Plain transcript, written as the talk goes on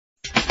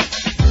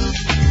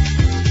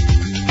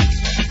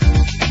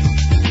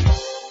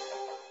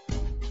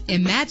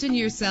Imagine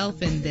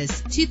yourself in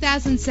this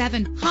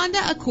 2007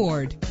 Honda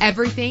Accord.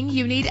 Everything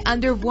you need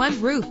under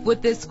one roof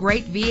with this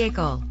great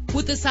vehicle.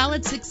 With a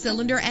solid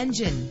 6-cylinder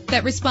engine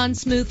that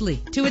responds smoothly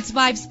to its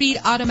 5-speed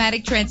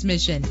automatic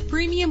transmission,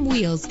 premium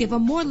wheels give a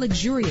more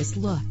luxurious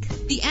look.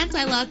 The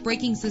anti-lock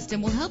braking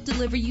system will help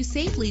deliver you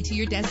safely to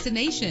your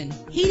destination.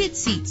 Heated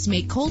seats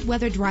make cold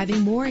weather driving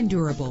more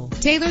endurable.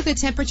 Tailor the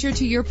temperature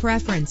to your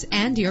preference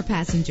and your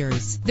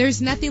passengers.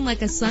 There's nothing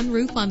like a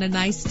sunroof on a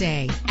nice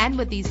day. And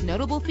with these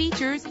notable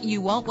features, you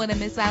won't want to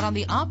miss out on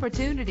the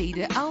opportunity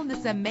to own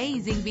this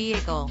amazing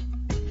vehicle.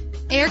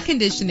 Air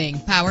conditioning,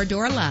 power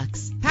door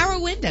locks, power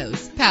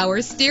windows,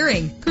 power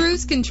steering,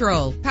 cruise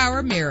control,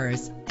 power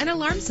mirrors, an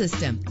alarm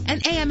system, an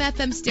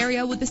AM/FM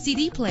stereo with a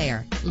CD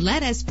player.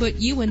 Let us put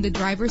you in the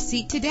driver's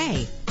seat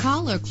today.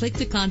 Call or click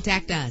to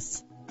contact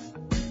us.